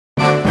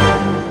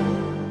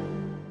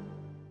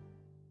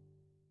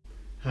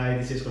Hi,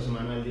 this is Jose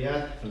Manuel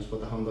Diaz from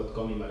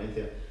Spotahome.com in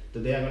Valencia.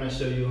 Today I'm going to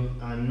show you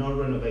a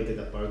non-renovated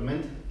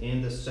apartment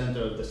in the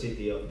center of the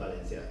city of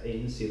Valencia,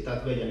 in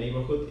Ciutat Vella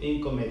neighborhood in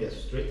Comedias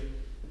Street.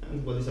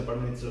 And well, this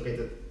apartment is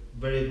located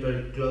very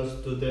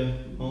close to the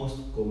most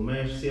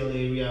commercial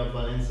area of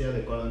Valencia, the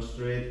Colón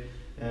Street,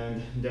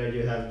 and there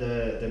you have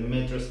the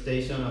metro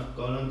station of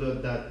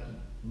Colón that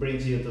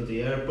brings you to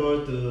the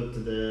airport, to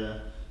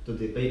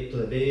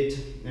the beach,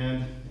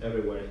 and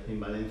everywhere in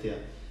Valencia.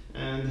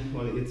 And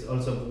well, it's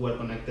also well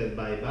connected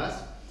by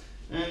bus.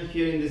 And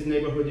here in this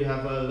neighborhood you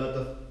have a lot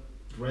of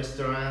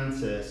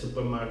restaurants,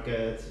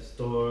 supermarkets,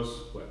 stores.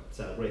 Well, it's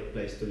a great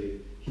place to live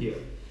here.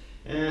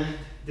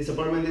 This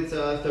apartment is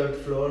a third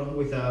floor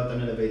without an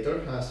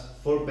elevator, has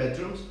 4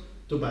 bedrooms,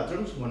 2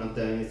 bathrooms, one of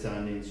them is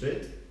an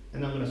in-suite,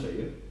 and I'm gonna show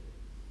you.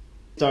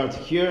 Start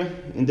here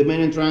in the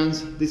main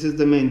entrance. This is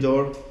the main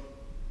door,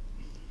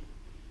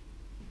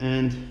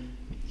 and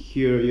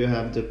here you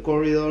have the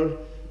corridor.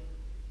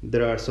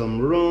 There are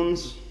some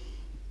rooms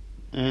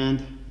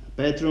and a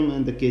bedroom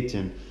and the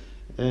kitchen.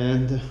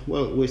 And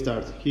well, we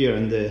start here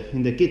in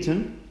the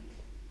kitchen.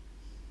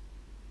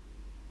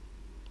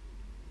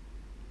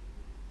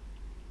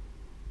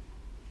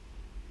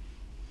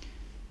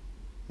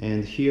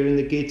 And here in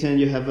the kitchen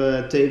you have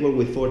a table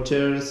with 4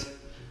 chairs,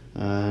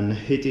 an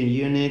heating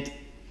unit,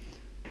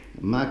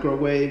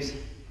 microwaves,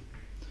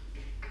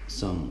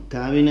 some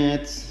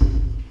cabinets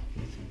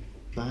with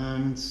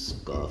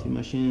pans, coffee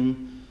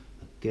machine,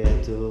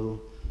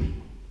 kettle,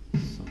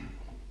 some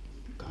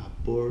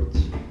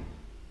cupboards,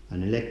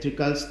 an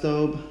electrical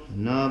stove,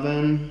 an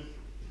oven,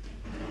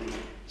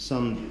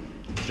 some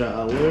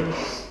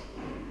drawers,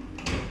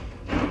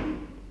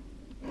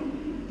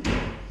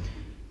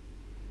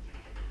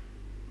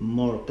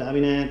 more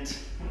cabinet,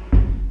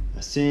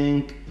 a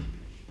sink.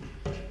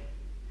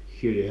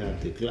 Here you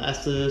have the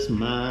glasses,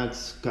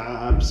 mugs,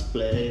 cups,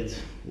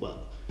 plates,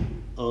 well,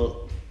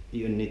 all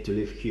you need to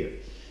live here.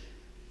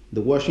 The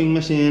washing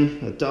machine,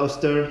 a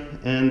toaster,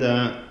 and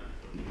a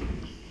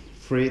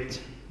fridge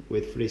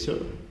with freezer.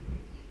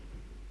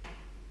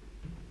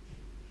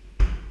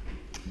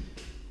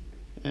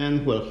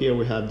 And well, here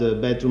we have the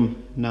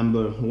bedroom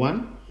number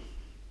 1.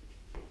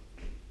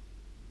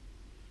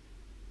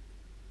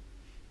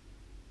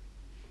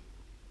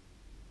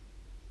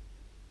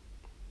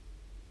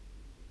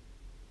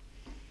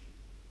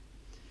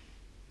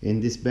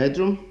 In this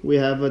bedroom we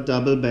have a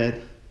double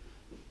bed,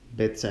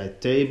 bedside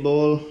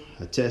table,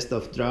 a chest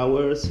of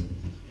drawers.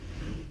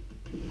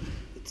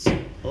 It's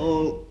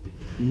all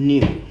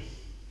new.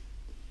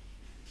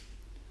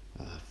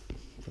 A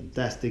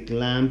fantastic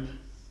lamp,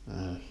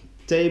 a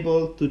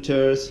table, 2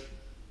 chairs,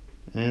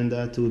 and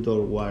a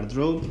 2-door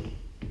wardrobe.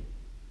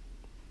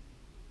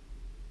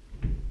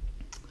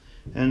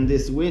 And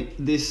this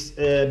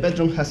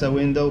bedroom has a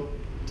window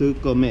to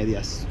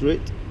Comedias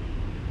Street.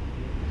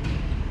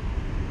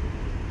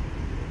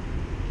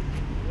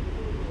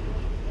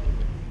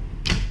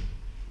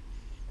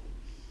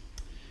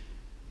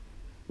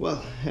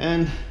 Well,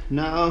 and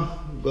now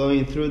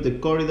going through the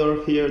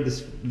corridor here,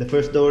 the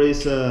first door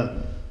is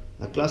a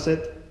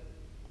closet.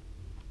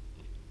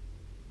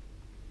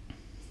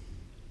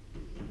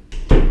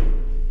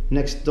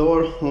 Next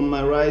door on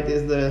my right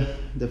is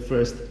the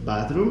first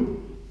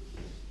bathroom.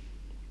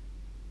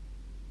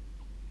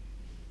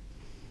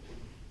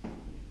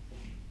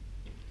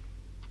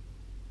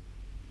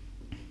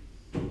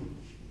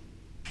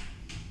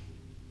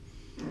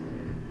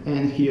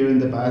 And here in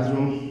the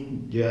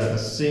bathroom you have a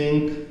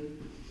sink,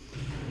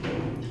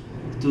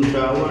 2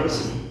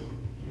 drawers,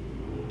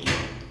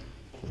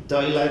 a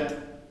toilet,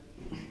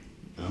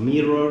 a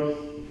mirror,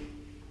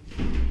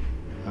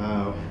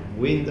 a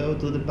window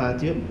to the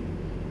patio,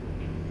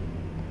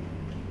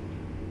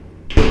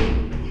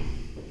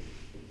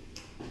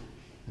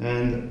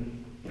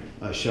 and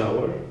a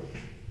shower.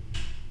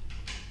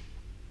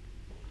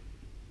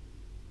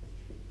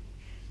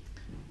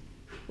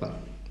 Well,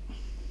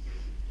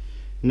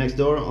 next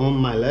door on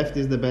my left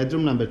is the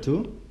bedroom number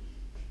 2.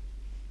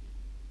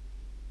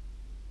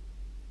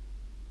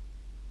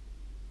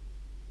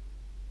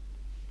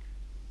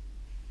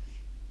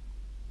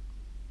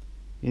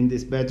 In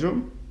this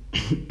bedroom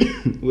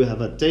we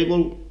have a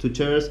table, 2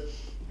 chairs,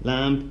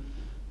 lamp,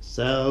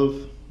 shelf,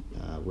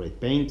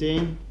 great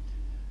painting,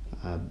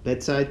 a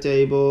bedside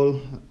table,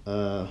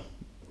 a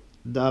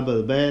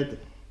double bed,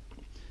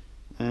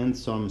 and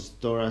some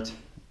storage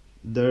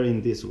there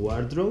in this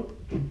wardrobe.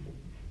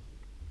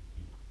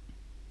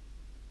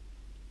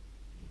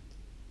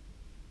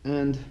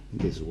 And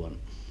this one.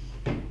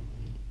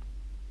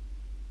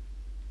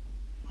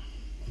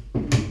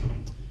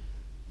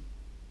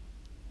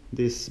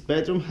 This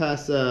bedroom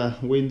has a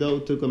window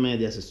to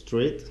Comedias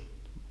Street.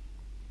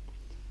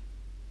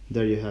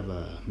 There you have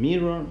a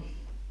mirror,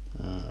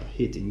 a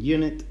heating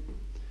unit,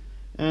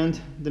 and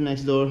the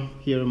next door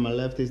here on my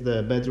left is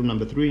the bedroom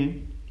number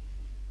 3.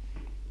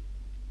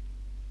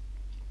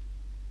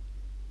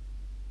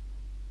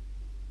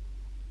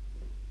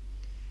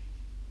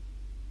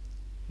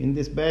 In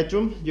this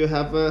bedroom you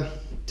have a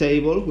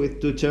table with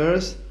 2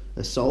 chairs,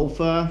 a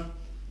sofa,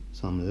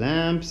 some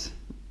lamps,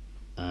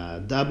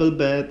 a double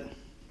bed,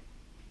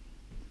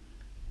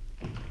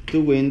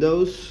 2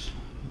 windows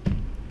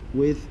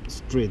with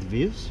street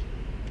views,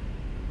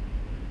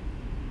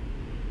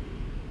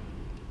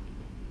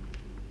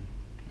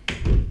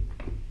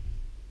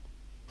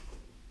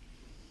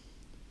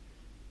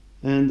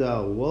 and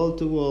a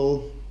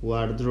wall-to-wall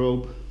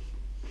wardrobe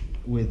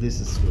with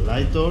this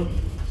slide door.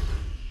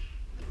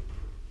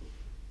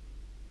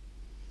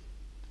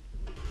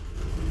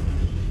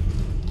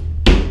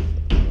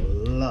 A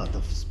lot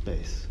of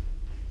space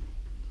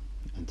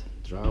and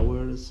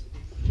drawers.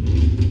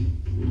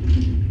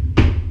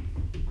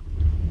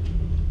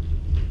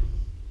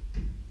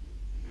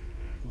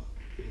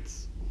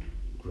 It's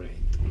great.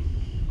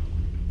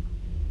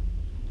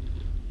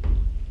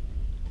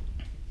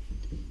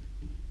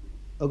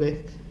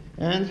 Okay,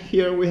 and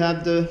here we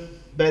have the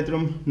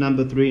bedroom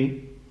number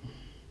 3.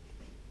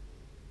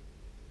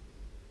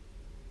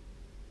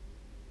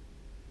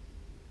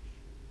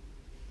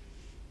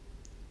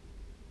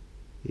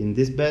 In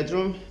this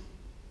bedroom,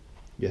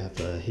 you have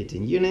a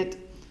heating unit,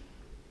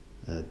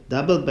 a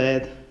double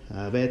bed,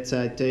 a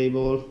bedside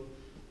table,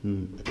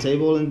 a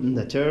table and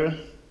a chair,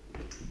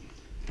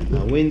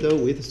 a window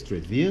with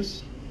street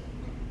views,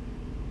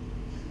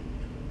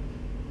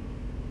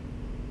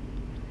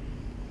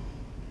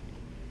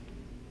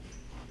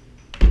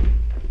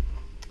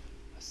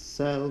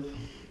 shelf,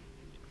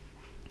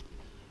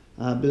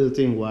 a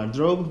built-in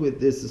wardrobe with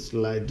this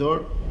slide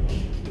door,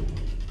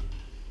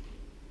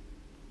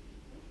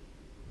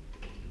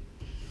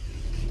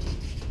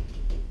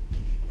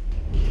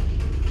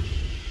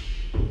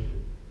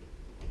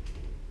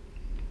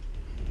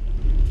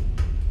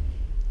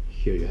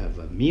 here you have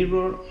a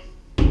mirror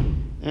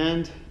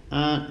and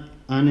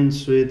an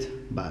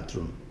ensuite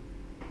bathroom.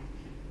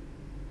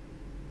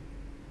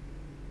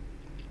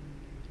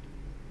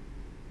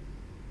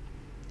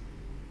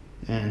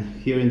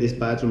 And here in this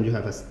bathroom you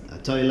have a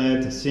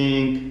toilet, a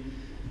sink,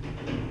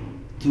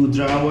 2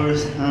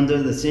 drawers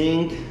under the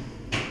sink,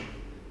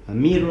 a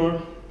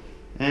mirror,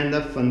 and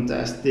a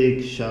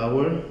fantastic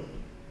shower.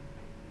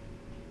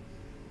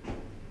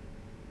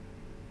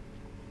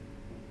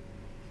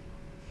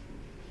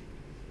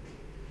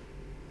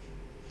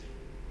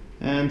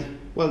 And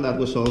well, that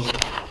was all.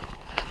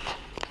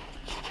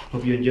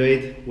 Hope you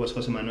enjoyed. It was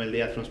José Manuel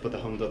Díaz from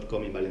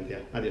Spotahome.com in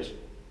Valencia. Adiós.